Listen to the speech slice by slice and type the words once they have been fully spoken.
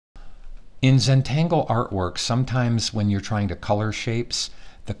In Zentangle artwork, sometimes when you're trying to color shapes,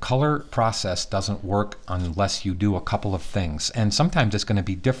 the color process doesn't work unless you do a couple of things, and sometimes it's going to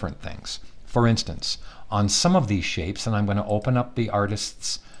be different things. For instance, on some of these shapes, and I'm going to open up the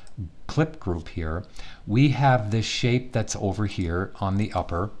artist's clip group here, we have this shape that's over here on the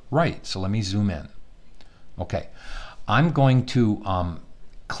upper right. So let me zoom in. Okay, I'm going to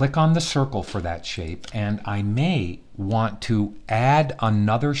click on the circle for that shape, and I may want to add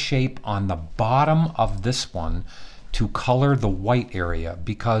another shape on the bottom of this one to color the white area,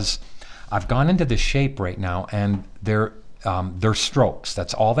 because I've gone into the shape right now and they're strokes.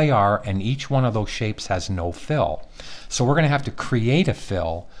 That's all they are, and each one of those shapes has no fill. So we're going to have to create a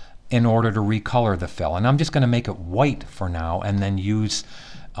fill in order to recolor the fill. And I'm just going to make it white for now, and then use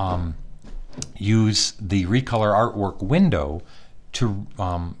the Recolor Artwork window to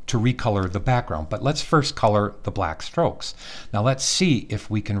recolor the background. But let's first color the black strokes. Now let's see if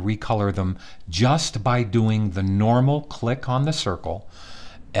we can recolor them just by doing the normal click on the circle,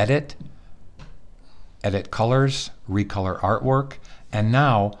 edit colors, recolor artwork, and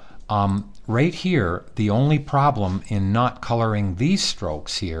now right here, the only problem in not coloring these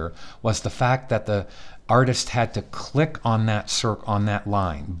strokes here was the fact that the artist had to click on that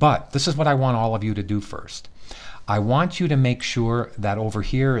line. But this is what I want all of you to do first. I want you to make sure that over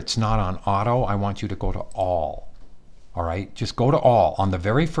here it's not on auto. I want you to go to all. All right, just go to all. On the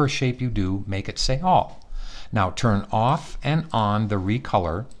very first shape you do, make it say all. Now turn off and on the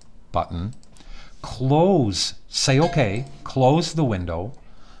recolor button. Close, say OK, close the window,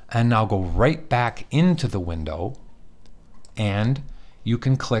 and now go right back into the window, and you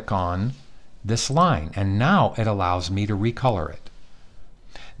can click on this line, and now it allows me to recolor it.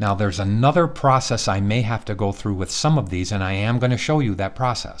 Now there's another process I may have to go through with some of these, and I am going to show you that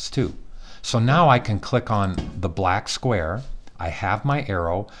process too. So now I can click on the black square. I have my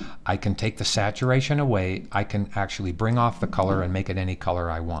arrow. I can take the saturation away. I can actually bring off the color and make it any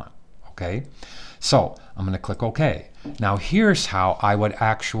color I want. Okay, so I'm going to click OK. Now here's how I would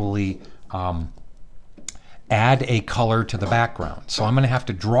actually add a color to the background. So I'm going to have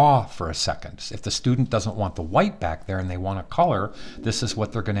to draw for a second. If the student doesn't want the white back there and they want a color, this is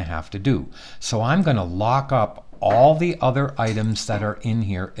what they're going to have to do. So I'm going to lock up all the other items that are in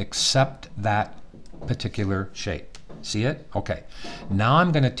here except that particular shape. See it? Okay. Now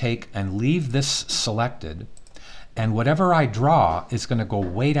I'm going to take and leave this selected, and whatever I draw is going to go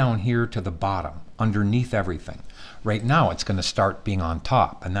way down here to the bottom, underneath everything. Right now it's going to start being on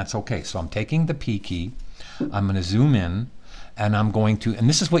top, and that's okay. So I'm taking the P key, I'm going to zoom in, and I'm going to, and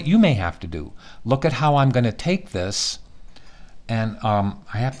this is what you may have to do. Look at how I'm going to take this, and I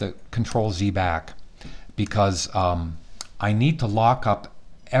have to Control Z back because I need to lock up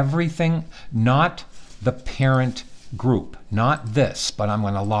everything, not the parent group, not this, but I'm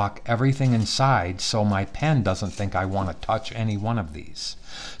going to lock everything inside so my pen doesn't think I want to touch any one of these.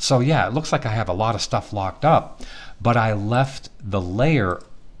 So yeah, it looks like I have a lot of stuff locked up, but I left the layer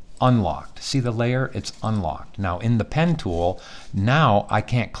unlocked. See the layer? It's unlocked. Now in the pen tool, now I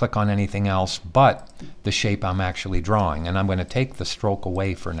can't click on anything else but the shape I'm actually drawing, and I'm going to take the stroke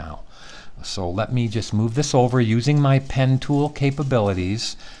away for now. So let me just move this over using my pen tool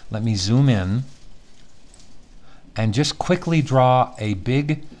capabilities. Let me zoom in and just quickly draw a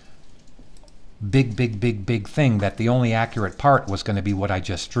big thing that the only accurate part was going to be what I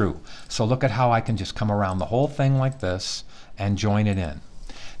just drew. So look at how I can just come around the whole thing like this and join it in.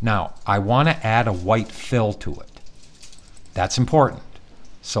 Now I want to add a white fill to it. That's important.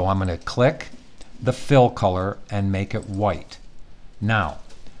 So I'm going to click the fill color and make it white. Now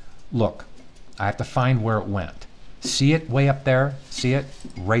look, I have to find where it went. See it way up there? See it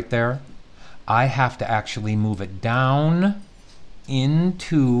right there? I have to actually move it down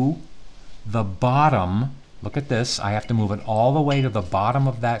into the bottom. Look at this. I have to move it all the way to the bottom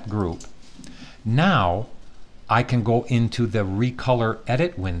of that group. Now I can go into the Recolor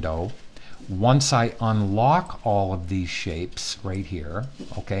Edit window. Once I unlock all of these shapes right here,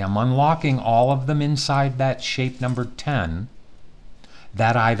 okay, I'm unlocking all of them inside that shape number 10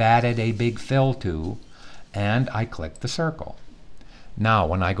 that I've added a big fill to, and I click the circle. Now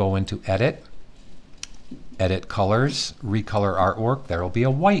when I go into Edit, Edit Colors, Recolor Artwork, there will be a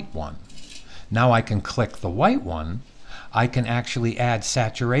white one. Now I can click the white one, I can actually add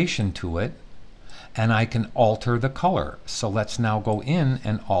saturation to it, and I can alter the color. So let's now go in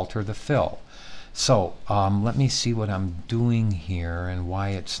and alter the fill. So let me see what I'm doing here and why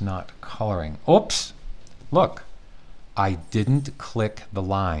it's not coloring. Oops! Look, I didn't click the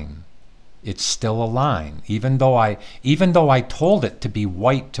line. It's still a line. Even though I told it to be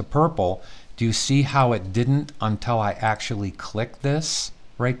white to purple, do you see how it didn't until I actually clicked this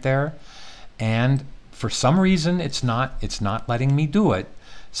right there? and for some reason it's not letting me do it.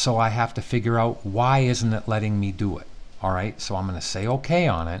 So I have to figure out why isn't it letting me do it. All right, so I'm going to say OK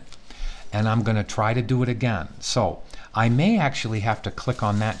on it, and I'm going to try to do it again. So I may actually have to click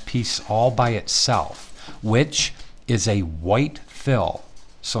on that piece all by itself, which is a white fill.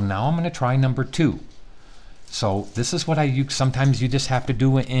 So now I'm going to try number 2. So this is what I use. Sometimes you just have to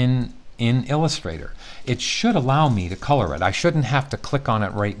do it in Illustrator. It should allow me to color it. I shouldn't have to click on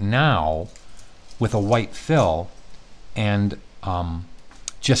it right now with a white fill and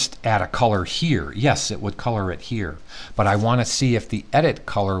just add a color here. Yes, it would color it here, but I want to see if the edit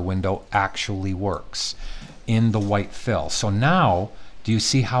color window actually works in the white fill. So now, do you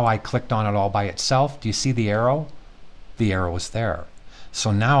see how I clicked on it all by itself? Do you see the arrow? The arrow is there.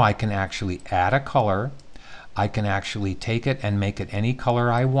 So now I can actually add a color. I can actually take it and make it any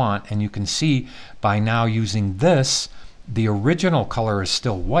color I want, and you can see by now using this, the original color is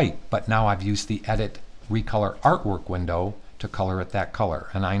still white, but now I've used the Edit Recolor Artwork window to color it that color.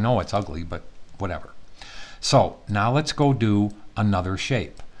 And I know it's ugly, but whatever. So now let's go do another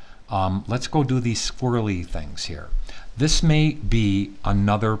shape. Let's go do these squirrely things here. This may be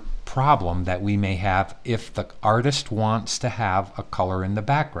another problem that we may have if the artist wants to have a color in the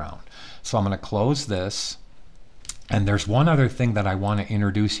background. So I'm going to close this. And there's one other thing that I want to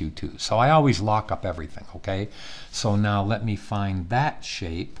introduce you to. So I always lock up everything, okay? So now let me find that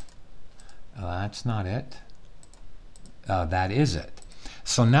shape. That's not it. That is it.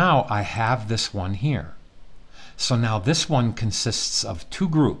 So now I have this one here. So now this one consists of 2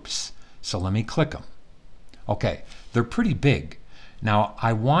 groups. So let me click them. Okay, they're pretty big. Now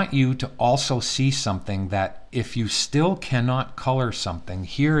I want you to also see something that if you still cannot color something,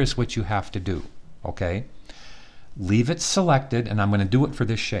 here is what you have to do, okay? Leave it selected, and I'm going to do it for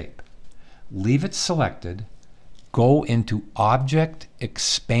this shape. Leave it selected, go into Object,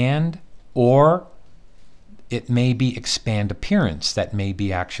 Expand, or it may be Expand Appearance that may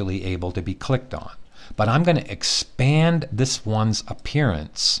be actually able to be clicked on. But I'm going to expand this one's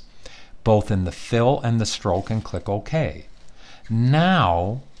appearance both in the fill and the stroke and click OK.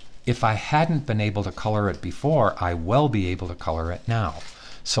 Now, if I hadn't been able to color it before, I will be able to color it now.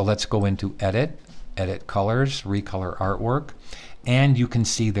 So let's go into Edit, Edit Colors, Recolor Artwork, and you can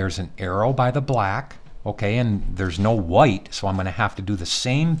see there's an arrow by the black, okay, and there's no white, so I'm going to have to do the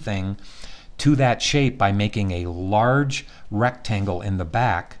same thing to that shape by making a large rectangle in the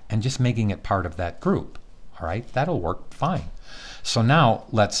back and just making it part of that group. All right, that'll work fine. So now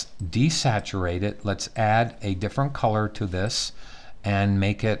let's desaturate it. Let's add a different color to this and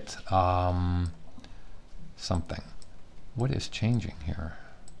make it something. What is changing here?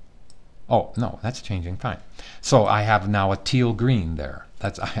 Oh, no, that's changing fine. So I have now a teal green there.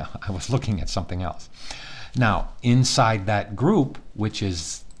 That's I was looking at something else. Now, inside that group, which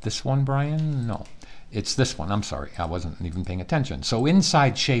is this one, Brian? No, it's this one. I'm sorry, I wasn't even paying attention. So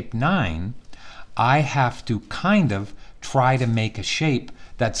inside shape 9, I have to kind of try to make a shape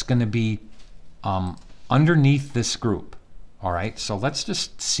that's going to be underneath this group. All right, so let's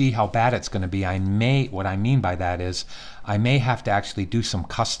just see how bad it's going to be. What I mean by that is I may have to actually do some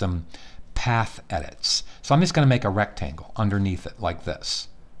custom path edits. So I'm just going to make a rectangle underneath it like this.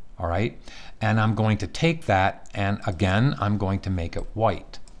 All right, and I'm going to take that, and again I'm going to make it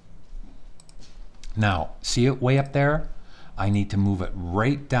white. Now see it way up there? I need to move it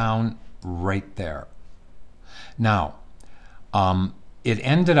right down right there. Now it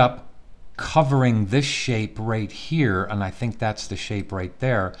ended up covering this shape right here, and I think that's the shape right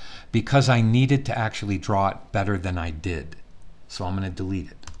there, because I needed to actually draw it better than I did. So I'm going to delete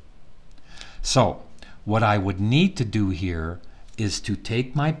it. So what I would need to do here is to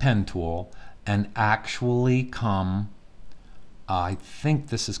take my pen tool and actually come, I think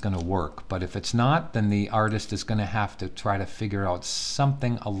this is going to work, but if it's not, then the artist is going to have to try to figure out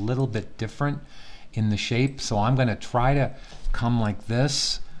something a little bit different in the shape. So I'm going to try to come like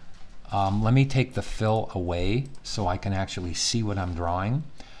this. Let me take the fill away so I can actually see what I'm drawing.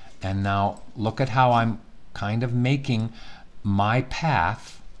 And now look at how I'm kind of making my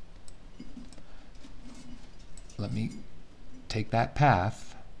path. Let me take that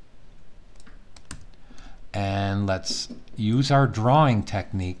path and let's use our drawing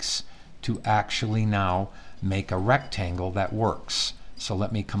techniques to actually now make a rectangle that works. So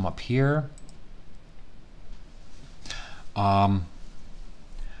let me come up here.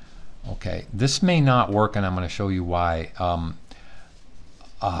 Okay, this may not work, and I'm going to show you why.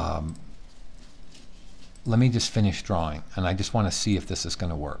 Let me just finish drawing, and I just want to see if this is going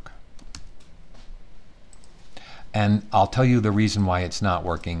to work. And I'll tell you the reason why it's not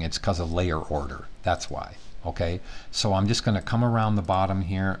working. It's because of layer order. That's why. Okay, so I'm just going to come around the bottom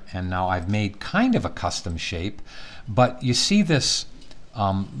here, and now I've made kind of a custom shape, but you see this,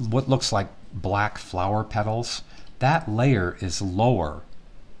 what looks like black flower petals? That layer is lower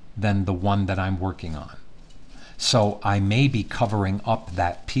than the one that I'm working on. So I may be covering up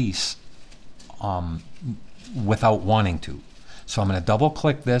that piece without wanting to. So I'm going to double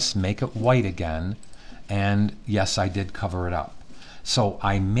click this, make it white again, and yes, I did cover it up. So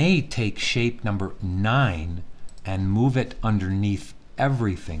I may take shape number 9 and move it underneath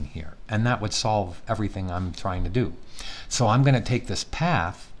everything here, and that would solve everything I'm trying to do. So I'm going to take this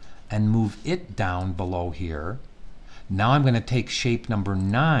path and move it down below here. Now I'm going to take shape number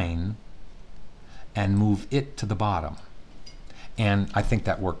 9 and move it to the bottom. And I think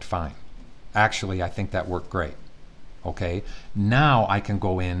that worked fine. Actually, I think that worked great. Okay, now I can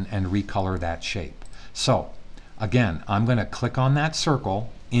go in and recolor that shape. So again, I'm going to click on that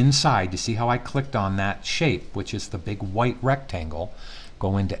circle inside to see how I clicked on that shape, which is the big white rectangle.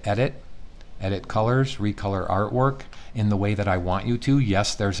 Go into Edit, Edit Colors, Recolor Artwork in the way that I want you to.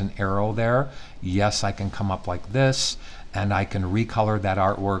 Yes, there's an arrow there. Yes, I can come up like this, and I can recolor that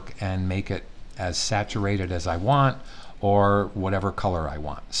artwork and make it as saturated as I want, or whatever color I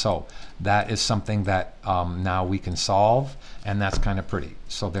want. So that is something that now we can solve, and that's kind of pretty.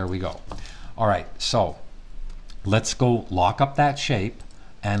 So there we go. All right, so let's go lock up that shape,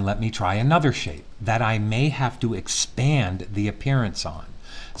 and let me try another shape that I may have to expand the appearance on.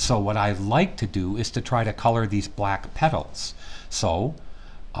 So what I'd like to do is to try to color these black petals. So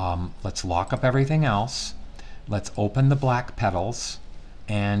let's lock up everything else. Let's open the black petals,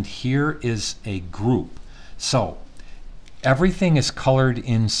 and here is a group. So everything is colored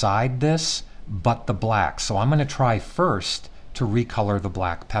inside this but the black. So I'm going to try first to recolor the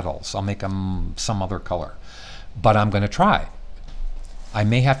black petals. I'll make them some other color, but I'm going to try. I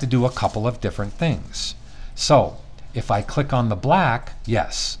may have to do a couple of different things. So if I click on the black,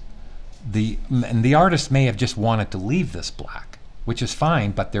 yes, and the artist may have just wanted to leave this black, which is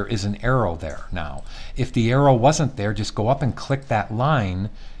fine, but there is an arrow there now. If the arrow wasn't there, just go up and click that line.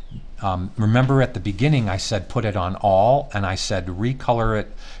 Remember at the beginning I said put it on all, and I said recolor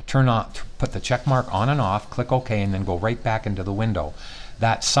it, turn on, put the check mark on and off, click OK, and then go right back into the window.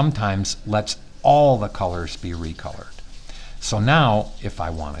 That sometimes lets all the colors be recolored. So now if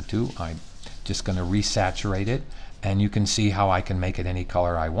I wanted to, I'm just going to resaturate it, and you can see how I can make it any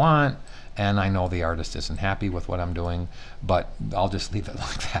color I want. And I know the artist isn't happy with what I'm doing, but I'll just leave it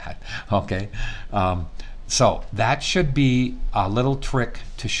like that. Okay. So that should be a little trick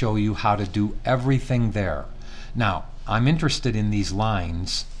to show you how to do everything there. Now, I'm interested in these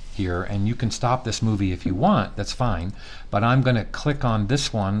lines here, and you can stop this movie if you want, that's fine, but I'm going to click on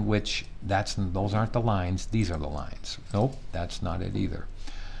this one, which those aren't the lines, these are the lines. Nope, that's not it either.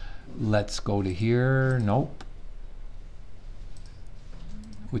 Let's go to here. Nope.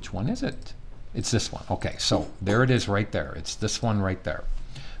 Which one is it? It's this one. Okay, so there it is right there. It's this one right there.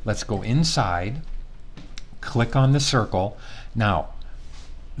 Let's go inside. Click on the circle. Now,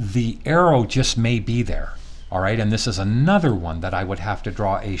 the arrow just may be there, all right? And this is another one that I would have to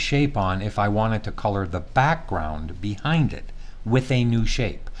draw a shape on if I wanted to color the background behind it with a new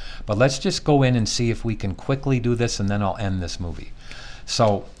shape. But let's just go in and see if we can quickly do this, and then I'll end this movie.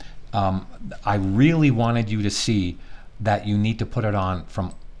 So I really wanted you to see that you need to put it on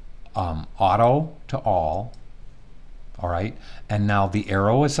from auto to all right? And now the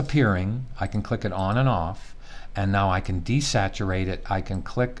arrow is appearing. I can click it on and off, and now I can desaturate it. I can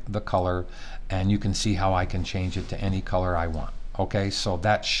click the color, and you can see how I can change it to any color I want. Okay, so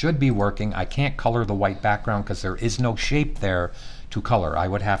that should be working. I can't color the white background because there is no shape there to color. I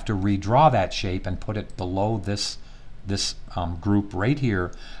would have to redraw that shape and put it below this group right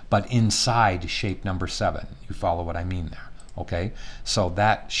here, but inside shape number 7. You follow what I mean there? Okay, so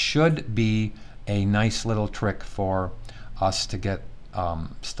that should be a nice little trick for us to get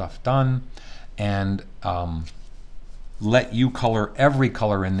stuff done, and let you color every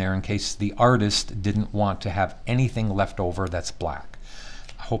color in there in case the artist didn't want to have anything left over that's black.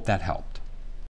 I hope that helped.